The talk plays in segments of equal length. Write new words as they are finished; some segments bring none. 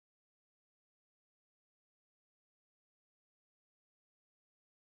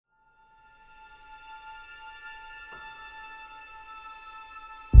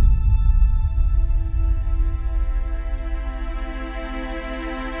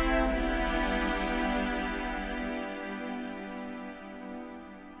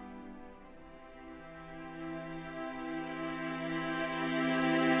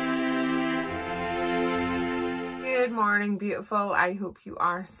Good morning, beautiful. I hope you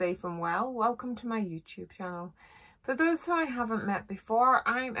are safe and well. Welcome to my YouTube channel. For those who I haven't met before,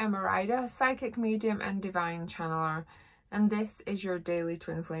 I'm Emma Ryder, psychic medium and divine channeler, and this is your daily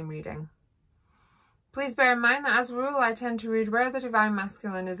twin flame reading. Please bear in mind that as a rule, I tend to read where the divine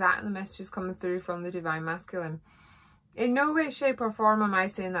masculine is at and the messages coming through from the divine masculine. In no way, shape or form am I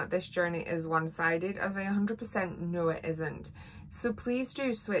saying that this journey is one-sided, as I 100% know it isn't. So please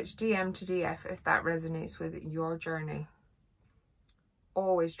do switch DM to DF if that resonates with your journey.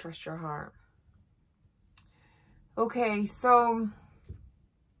 Always trust your heart. Okay, so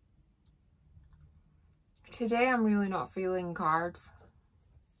today I'm really not feeling cards.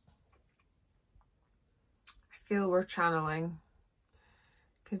 I feel we're channeling.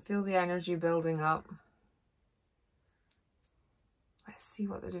 I can feel the energy building up. Let's see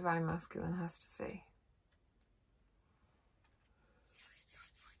what the divine masculine has to say.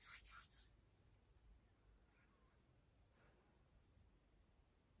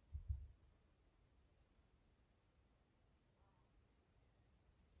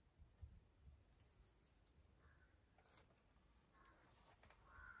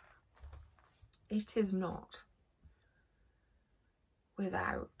 It is not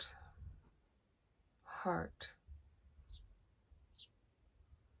without hurt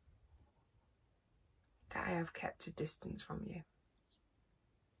that I have kept a distance from you.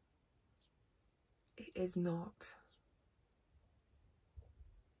 It is not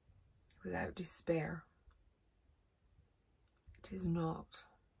without despair. It is not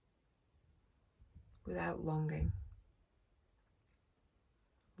without longing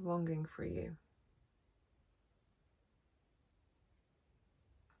for you.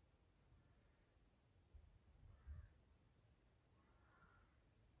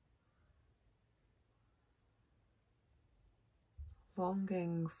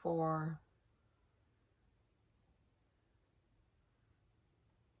 Longing for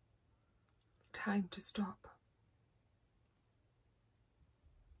time to stop.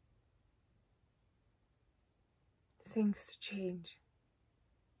 Things to change.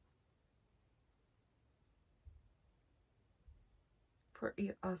 For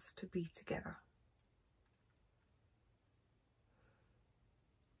us to be together.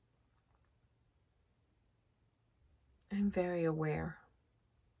 I'm very aware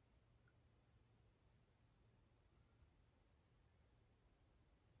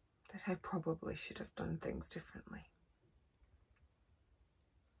that I probably should have done things differently.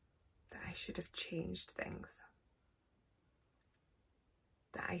 That I should have changed things.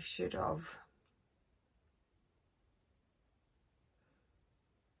 That I should have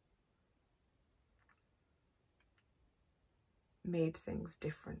made things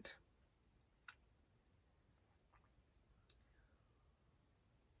different.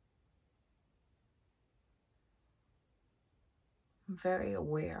 I'm very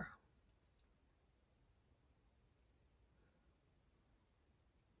aware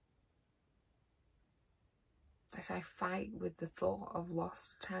that I fight with the thought of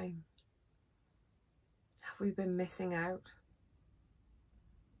lost time. Have we been missing out?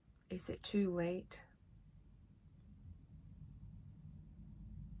 Is it too late?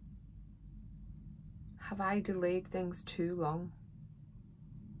 Have I delayed things too long?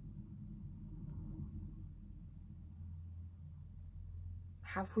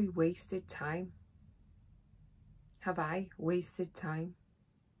 Have we wasted time? Have I wasted time?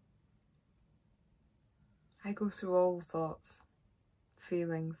 I go through all thoughts,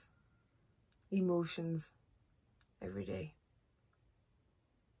 feelings, emotions every day.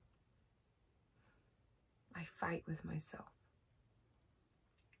 I fight with myself.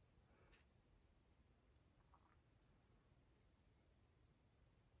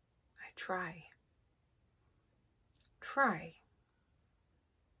 I try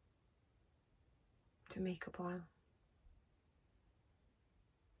to make a plan.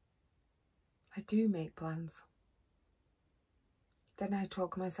 I do make plans. Then I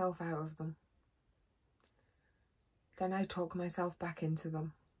talk myself out of them. Then I talk myself back into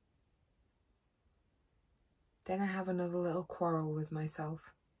them. Then I have another little quarrel with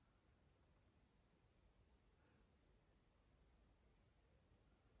myself.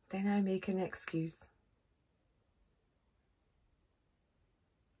 Then I make an excuse.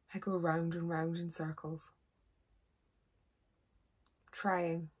 I go round and round in circles,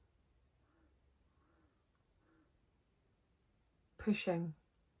 trying, pushing,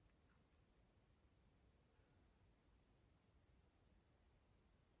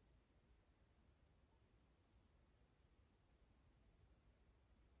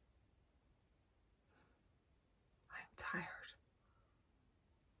 I'm tired.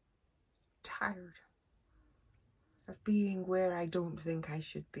 of being where I don't think I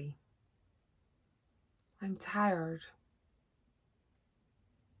should be. I'm tired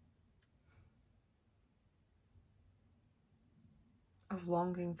of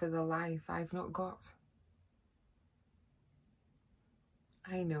longing for the life I've not got.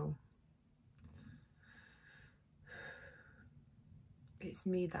 I know. It's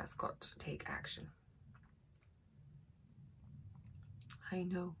me that's got to take action. I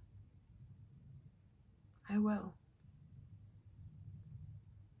know. I will.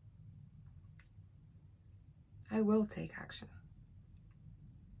 I will take action.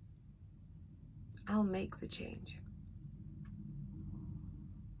 I'll make the change.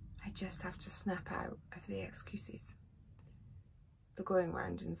 I just have to snap out of the excuses, the going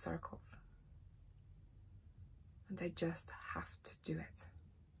round in circles. And I just have to do it.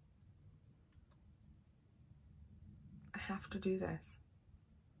 I have to do this.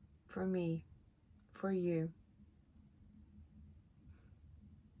 For me. For you.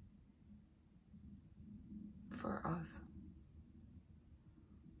 For us.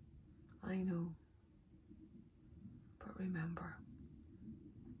 I know. But remember,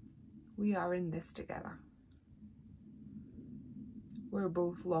 we are in this together. We're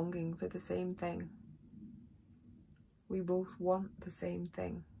both longing for the same thing. We both want the same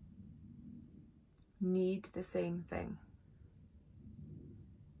thing. Need the same thing.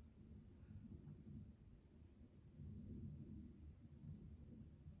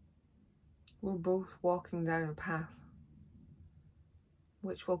 We're both walking down a path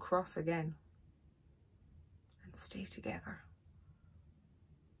which we'll cross again and stay together.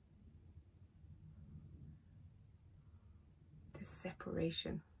 This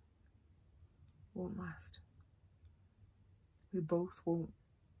separation won't last. We both won't.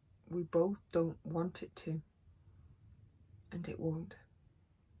 We both don't want it to. And it won't.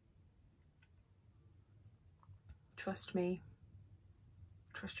 Trust me.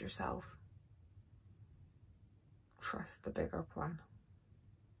 Trust yourself. Trust the bigger plan.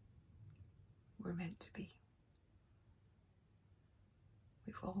 We're meant to be.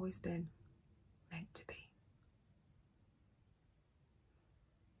 We've always been meant to be.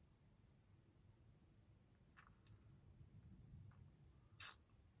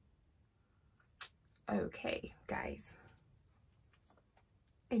 Okay, guys.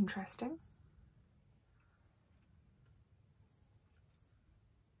 Interesting.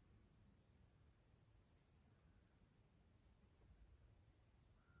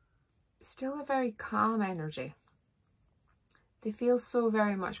 Still a very calm energy. They feel so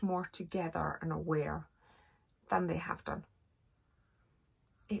very much more together and aware than they have done.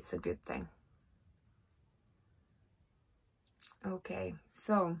 It's a good thing. Okay,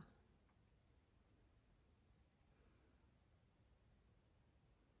 so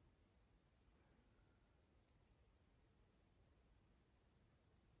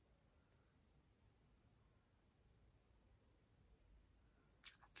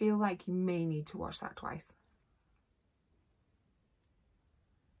I feel like you may need to watch that twice.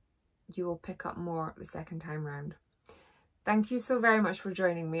 You will pick up more the second time round. Thank you so very much for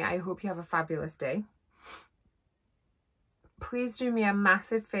joining me. I hope you have a fabulous day. Please do me a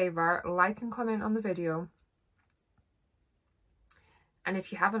massive favour, like and comment on the video. And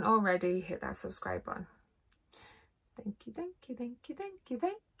if you haven't already, hit that subscribe button. Thank you, thank you, thank you, thank you,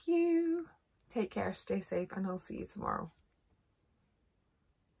 thank you. Take care, stay safe, and I'll see you tomorrow.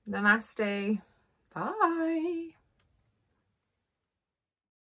 Namaste. Bye.